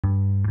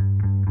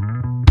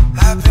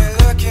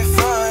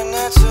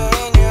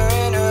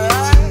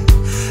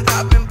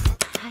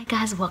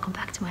guys, welcome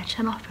back to my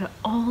channel. Hope you're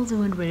all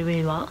doing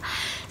really well.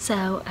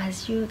 So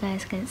as you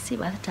guys can see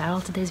by the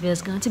title, today's video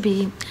is going to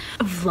be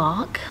a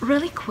vlog.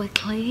 Really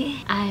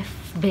quickly, I've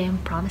been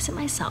promising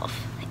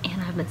myself,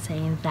 and I've been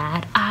saying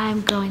that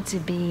I'm going to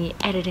be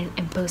editing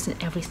and posting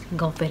every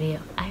single video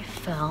I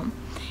film,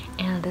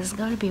 and this is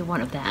going to be one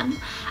of them.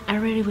 I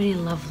really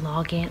love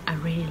vlogging. I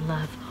really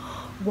love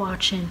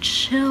watching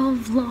chill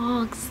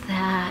vlogs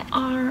that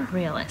are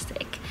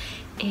realistic.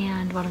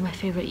 And one of my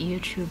favorite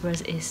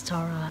YouTubers is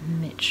Tara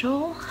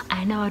Mitchell.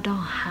 I know I don't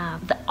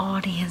have the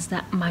audience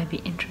that might be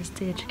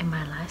interested in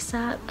my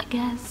lifestyle, I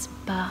guess,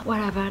 but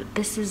whatever.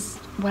 This is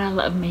what I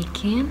love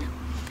making,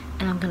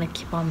 and I'm gonna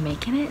keep on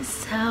making it.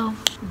 So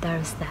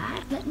there's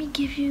that. Let me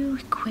give you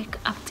a quick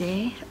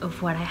update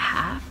of what I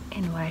have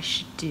and what I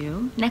should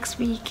do. Next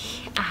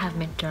week I have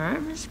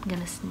midterms. I'm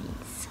gonna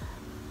sneeze.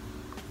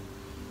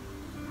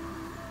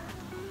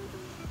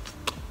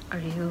 Are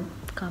you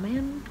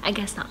coming? I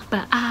guess not.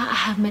 But I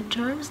have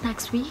midterms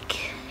next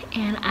week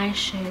and I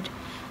should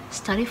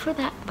study for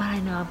that, but I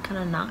know I'm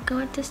kind of not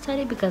going to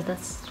study because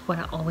that's what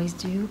I always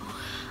do.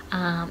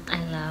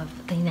 I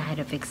love the night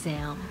of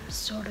exam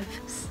sort of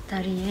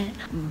studying.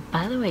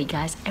 By the way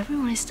guys,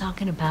 everyone is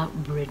talking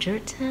about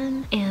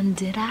Bridgerton, and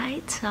did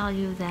I tell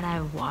you that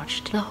I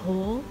watched the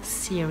whole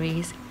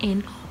series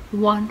in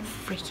one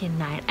freaking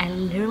night? I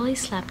literally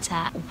slept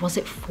at, was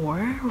it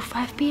 4 or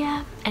 5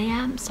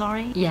 p.m.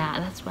 sorry, yeah,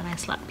 that's when I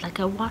slept. Like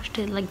I watched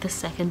it like the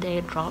second day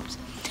it dropped,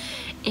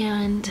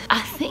 and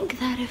I think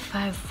that if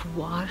I've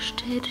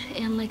watched it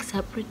in like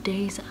separate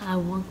days, I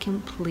won't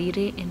complete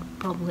it and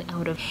probably I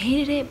would have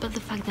hated it. But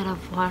the fact that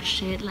I've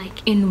watched it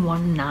like in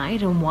one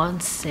night, in one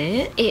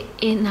sit, it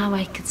now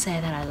I could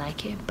say that I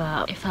like it.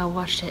 But if I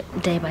watched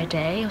it day by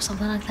day or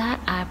something like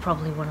that, I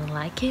probably wouldn't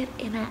like it.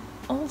 And I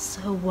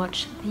also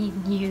watched the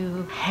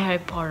new Harry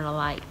Potter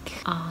like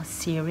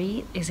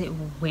series. Is it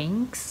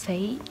Wings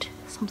Fate,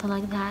 something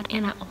like that?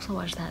 And I also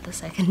watched that the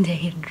second day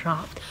it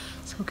dropped,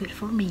 so good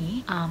for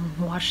me.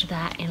 Watched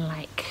that in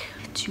like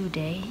 2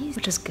 days,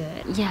 which is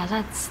good. Yeah,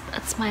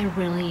 that's my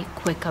really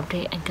quick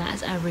update. And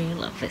guys, I really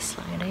love this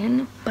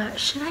slide-in. But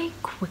should I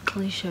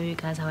quickly show you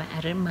guys how I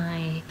edit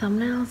my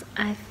thumbnails?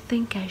 I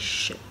think I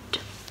should.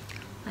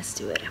 Let's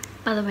do it.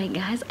 By the way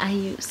guys, I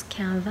use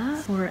Canva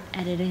for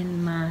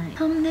editing my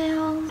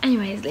thumbnails.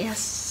 Anyways,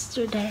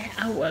 yesterday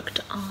I worked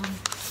on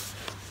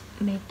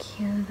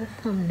making the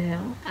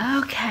thumbnail.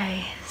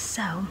 Okay,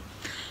 so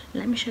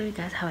let me show you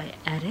guys how I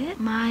edit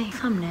my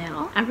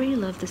thumbnail. I really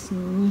love this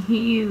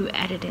new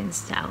editing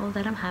style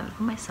that I'm having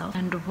for myself.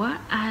 And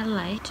what I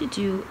like to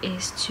do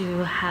is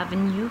to have a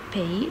new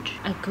page.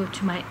 I go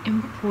to my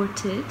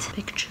imported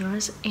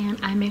pictures and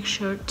I make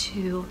sure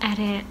to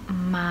edit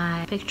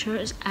my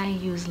pictures. I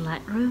use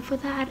Lightroom for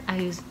that.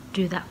 I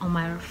do that on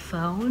my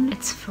phone.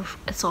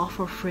 It's all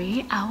for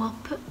free. I will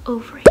put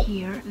over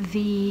here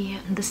the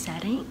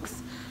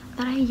settings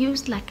that I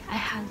used. Like I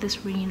had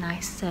this really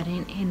nice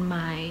setting in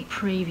my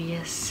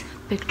previous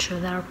picture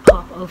that I'll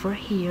pop over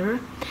here,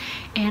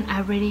 and I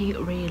really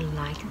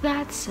like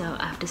that, so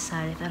I've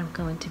decided that I'm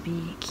going to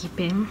be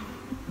keeping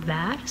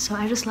that. So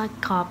I just like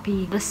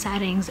copy the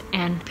settings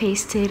and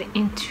paste it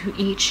into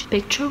each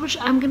picture, which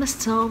I'm gonna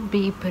still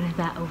be putting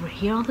that over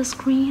here on the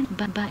screen,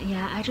 but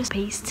yeah, I just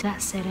paste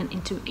that setting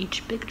into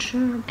each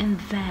picture. And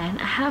then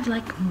I have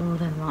like more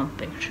than one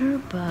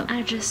picture, but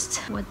I just,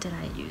 what did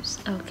I use?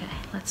 Okay,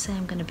 let's say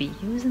I'm gonna be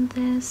using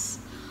this.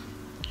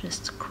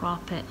 Just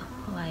crop it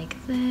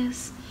like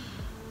this,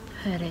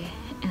 put it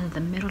in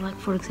the middle. Like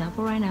for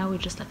example, right now we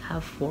just like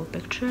have 4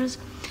 pictures.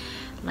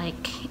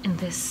 Like in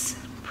this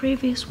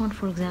previous one,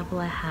 for example,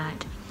 I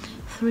had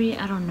 3.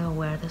 I don't know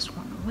where this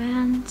one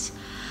went,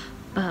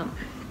 but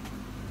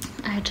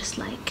I just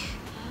like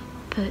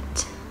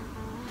put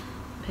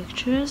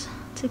pictures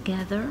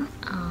together,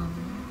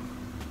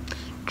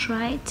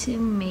 try to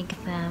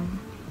make them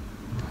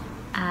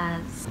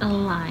as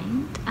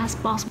aligned as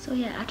possible. So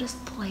yeah, I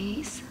just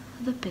place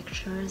the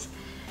pictures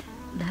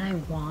that I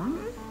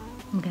want.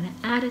 I'm gonna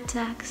add a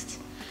text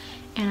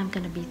and I'm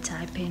gonna be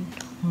typing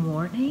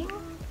morning,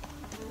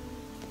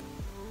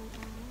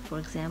 for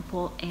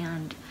example,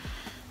 and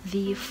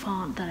the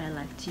font that I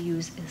like to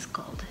use is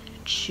called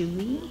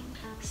Chewy.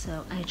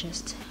 So I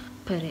just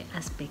put it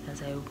as big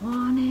as I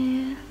want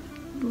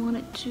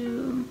it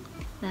to.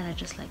 Then I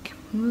just like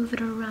move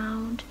it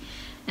around,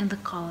 and the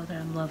color that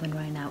I'm loving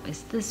right now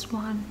is this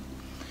one.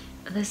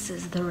 This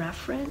is the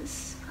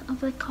reference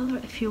of the color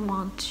if you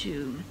want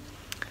to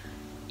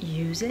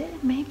use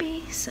it,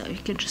 maybe. So you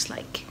can just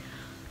like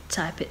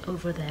type it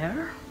over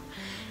there.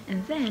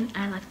 And then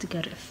I like to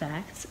go to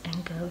effects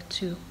and go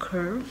to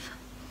curve.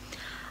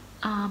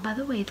 By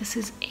the way, this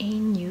is a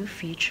new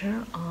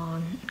feature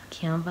on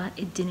Canva.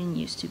 It didn't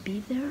used to be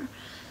there.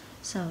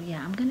 So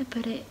yeah, I'm gonna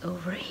put it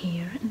over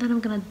here, and then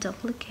I'm gonna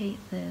duplicate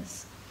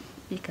this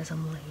because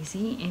I'm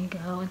lazy, and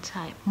go and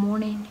type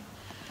morning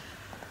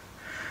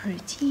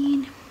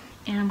routine.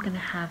 And I'm gonna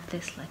have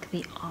this like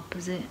the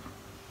opposite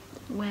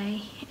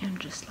way and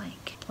just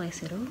like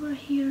place it over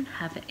here and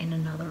have it in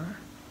another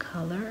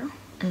color.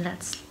 And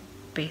that's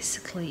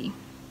basically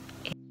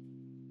it.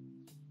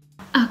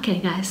 Okay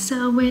guys,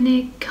 so when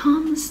it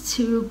comes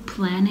to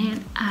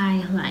planning,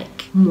 I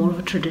like more of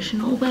a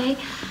traditional way.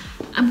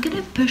 I'm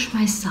gonna push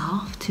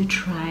myself to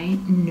try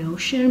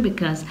Notion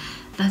because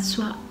that's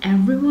what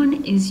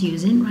everyone is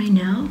using right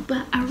now,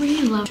 but I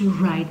really love to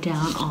write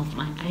down all of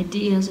my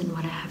ideas and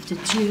what I have to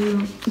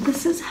do.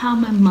 This is how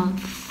my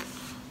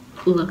month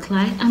look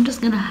like. I'm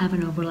just gonna have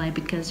an overlay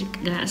because you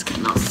guys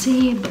cannot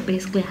see, but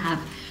basically I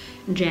have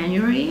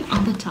January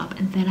on the top,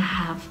 and then I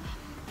have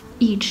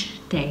each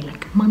day,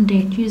 like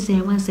Monday,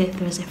 Tuesday, Wednesday,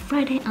 Thursday,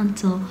 Friday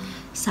until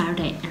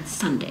Saturday and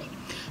Sunday.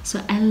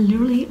 So I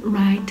literally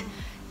write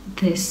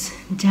this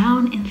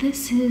down, and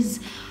this is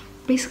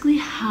basically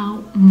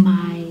how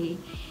my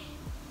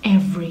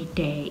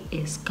everyday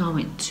is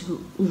going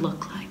to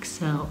look like.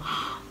 So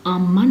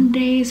on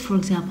Mondays, for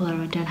example, I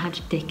write down how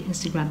to take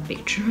Instagram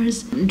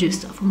pictures, do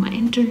stuff for my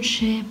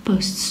internship,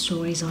 post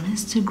stories on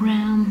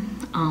Instagram,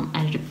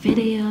 edit a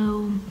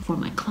video for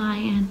my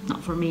client,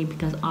 not for me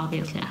because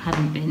obviously I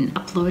haven't been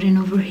uploading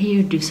over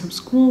here, do some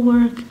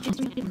schoolwork.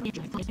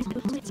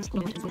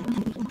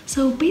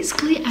 So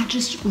basically I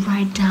just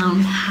write down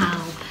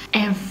how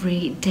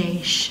every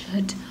day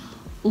should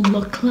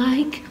look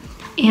like,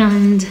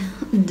 and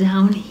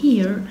down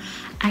here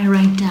I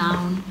write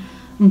down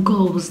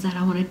goals that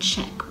I want to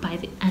check by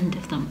the end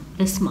of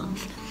this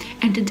month.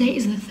 And today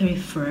is the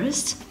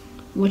 31st,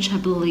 which I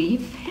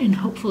believe, and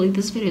hopefully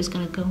this video is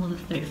gonna go on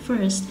the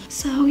 31st.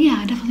 So yeah,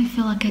 I definitely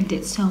feel like I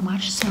did so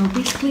much. So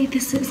basically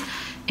this is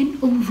an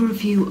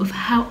overview of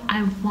how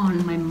I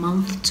want my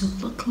month to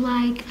look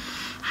like,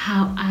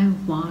 how I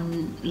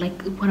want, like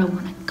what I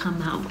want to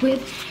come out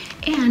with.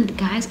 And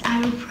guys,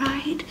 I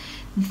write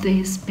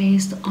this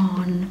based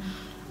on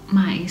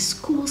my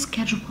school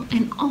schedule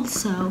and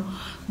also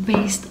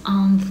based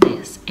on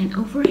this, and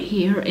over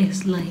here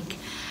is like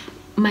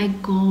my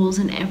goals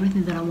and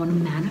everything that I want to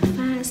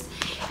manifest.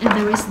 And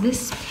there is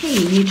this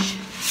page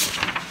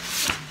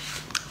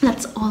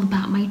that's all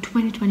about my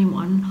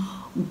 2021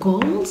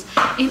 goals,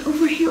 and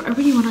over here I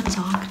really want to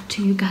talk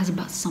to you guys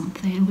about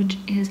something, which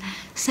is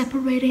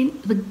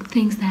separating the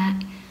things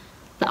that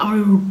are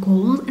your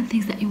goals and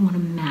things that you want to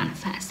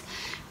manifest,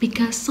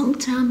 because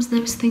sometimes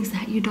there's things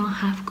that you don't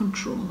have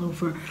control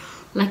over.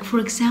 Like for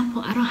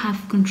example, I don't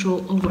have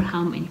control over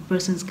how many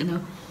persons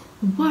gonna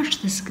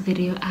watch this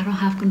video. I don't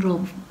have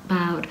control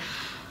about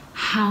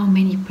how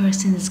many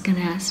persons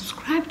gonna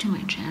subscribe to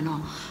my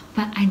channel,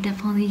 but I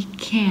definitely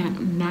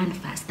can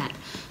manifest that.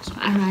 So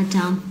I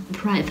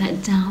write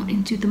that down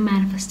into the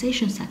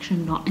manifestation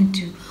section, not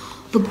into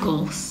the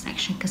goals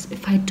section, because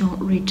if I don't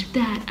reach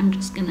that, I'm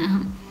just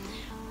gonna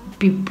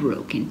be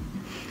broken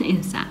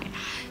inside.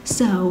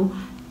 So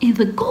in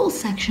the goals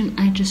section,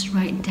 I just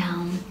write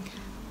down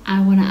I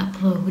want to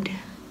upload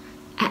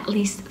at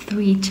least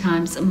 3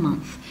 times a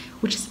month,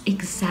 which is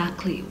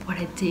exactly what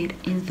I did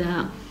in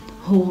the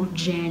whole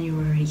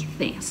January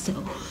thing. So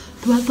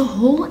throughout the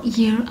whole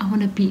year, I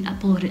want to be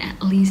uploaded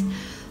at least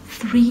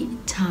 3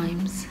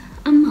 times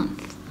a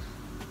month.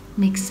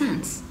 Makes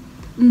sense.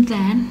 And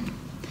then,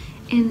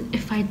 and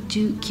if I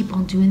do keep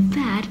on doing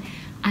that,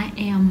 I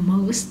am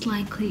most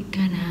likely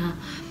gonna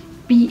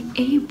be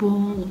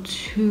able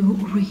to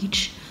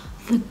reach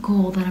the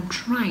goal that I'm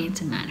trying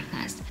to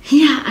manifest.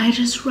 Yeah, I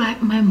just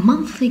write my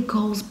monthly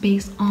goals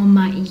based on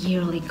my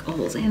yearly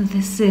goals, and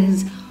this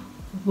is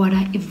what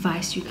I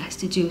advise you guys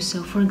to do.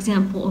 So for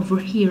example, over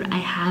here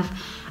I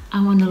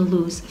want to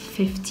lose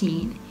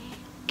 15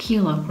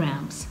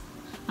 kilograms.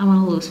 I want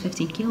to lose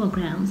 15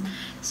 kilograms.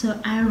 So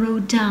I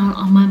wrote down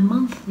on my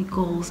monthly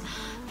goals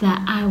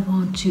that I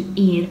want to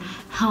eat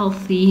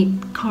healthy,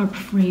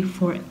 carb-free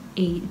for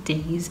 8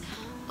 days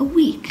a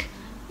week.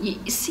 You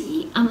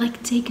see, I'm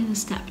like taking a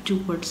step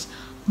towards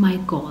my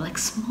goal, like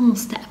small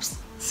steps.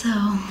 So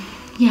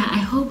yeah, I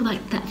hope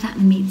like that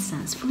made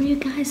sense for you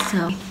guys.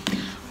 So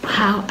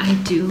how I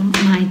do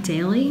my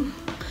daily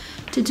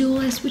to-do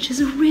list, which is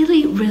a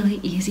really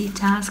easy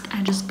task.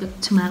 I just go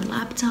to my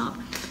laptop.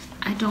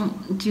 I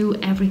don't do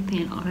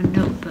everything on a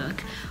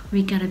notebook.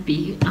 We gotta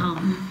be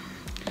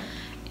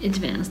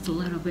advanced a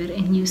little bit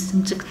and use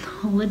some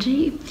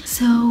technology.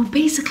 So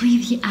basically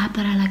the app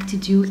that I like to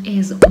do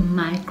is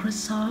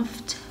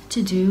Microsoft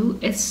To Do.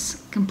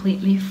 It's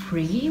completely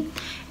free,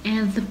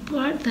 and the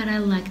part that I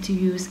like to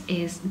use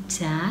is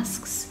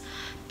tasks,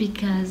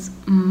 because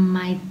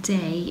my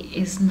day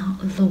is not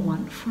the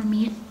one for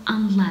me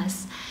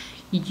unless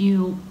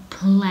you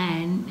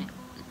plan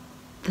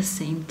the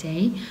same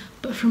day.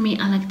 But for me,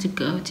 I like to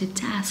go to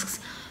tasks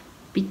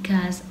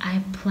because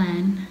I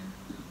plan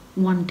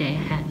one day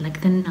ahead,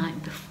 like the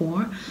night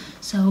before.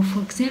 So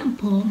for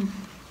example,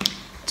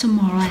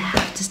 tomorrow I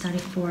have to study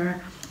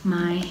for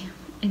my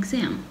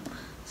exam,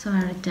 so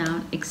I write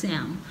down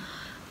exam.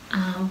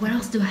 What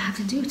else do I have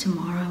to do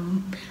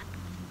tomorrow?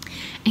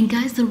 And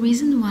guys, the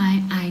reason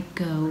why I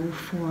go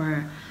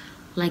for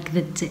like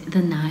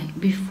the night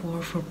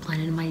before for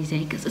planning my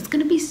day, because it's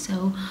gonna be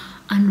so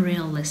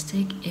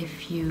unrealistic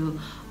if you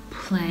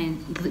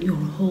plan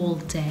your whole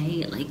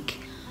day like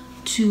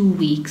 2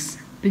 weeks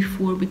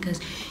before, because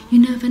you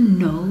never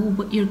know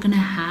what you're gonna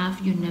have.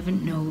 You never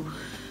know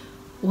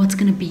what's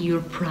gonna be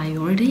your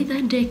priority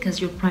that day, because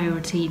your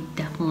priority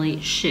definitely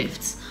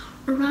shifts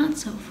around.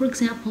 So for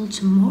example,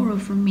 tomorrow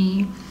for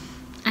me,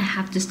 I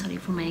have to study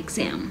for my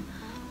exam.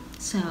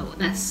 So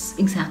that's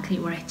exactly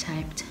what I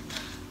typed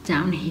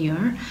down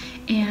here.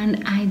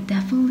 And I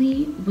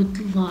definitely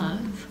would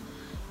love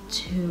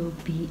to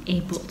be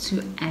able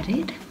to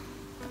edit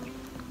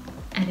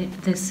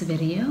this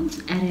video,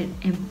 edit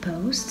and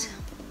post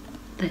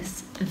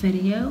this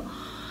video.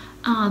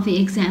 The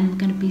exam I'm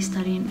gonna be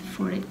studying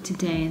for it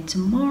today and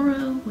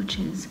tomorrow, which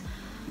is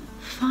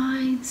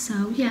fine.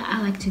 So yeah,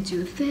 I like to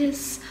do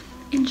this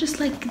and just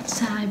like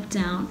type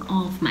down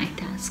all of my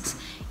tasks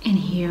in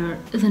here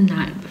the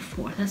night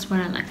before. That's what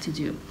I like to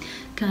do,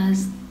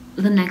 because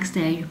the next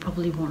day you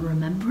probably won't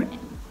remember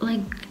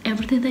like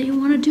everything that you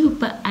want to do,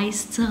 but I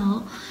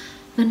still,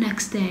 the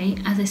next day,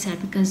 as I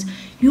said, because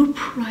your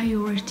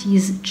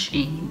priorities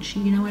change,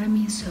 you know what I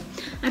mean? So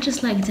I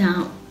just like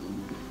down,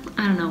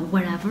 I don't know,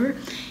 whatever.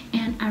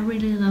 And I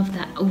really love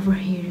that over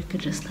here you could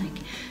just like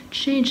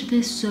change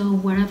this, so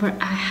whatever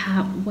I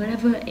have,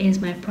 whatever is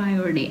my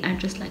priority, I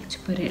just like to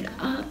put it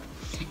up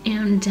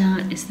and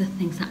down. It's the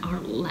things that are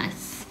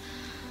less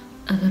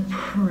of a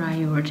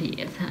priority,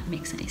 if that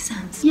makes any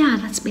sense. Yeah,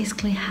 that's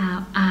basically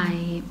how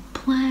I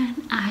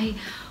plan. I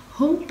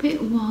hope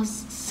it was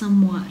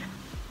somewhat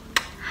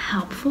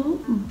helpful.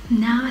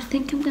 Now I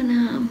think I'm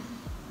gonna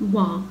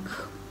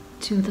walk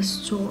to the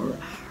store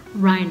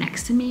right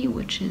next to me,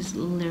 which is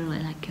literally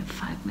like a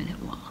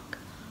 5-minute walk.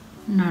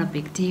 Not a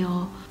big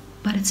deal,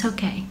 but it's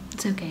okay.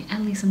 It's okay.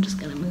 At least I'm just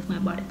gonna move my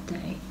body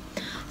today.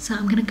 So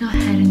I'm gonna go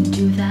ahead and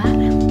do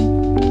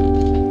that.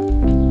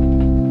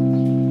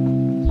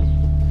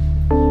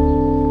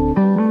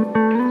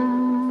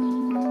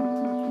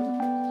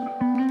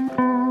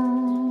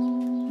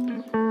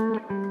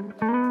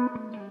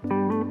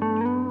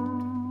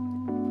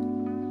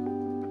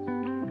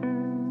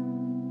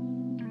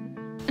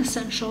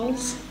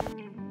 Essentials.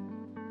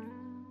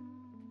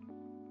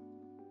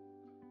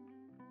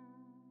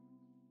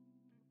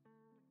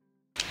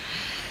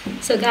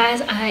 So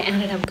guys, I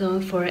ended up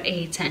going for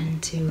a 10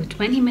 to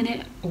 20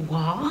 minute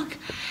walk.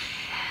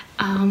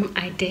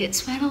 I did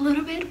sweat a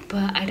little bit,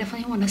 but I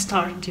definitely want to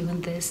start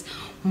doing this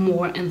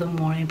more in the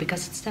morning,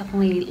 because it's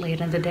definitely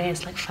late in the day.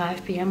 It's like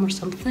 5 p.m. or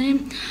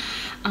something,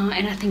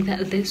 and I think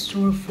that this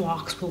sort of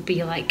walks will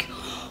be like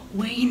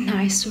way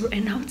nicer,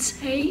 and I would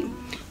say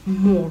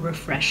more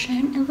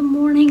refreshing in the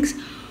mornings.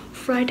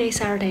 Friday,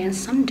 Saturday, and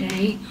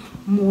Sunday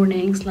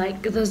mornings,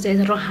 like those days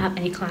I don't have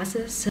any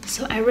classes,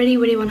 so I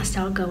really want to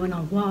start going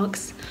on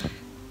walks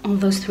on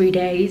those 3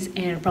 days,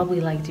 and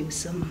probably like do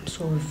some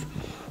sort of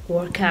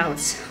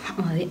workouts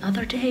on the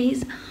other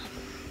days.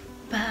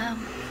 But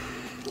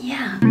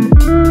yeah.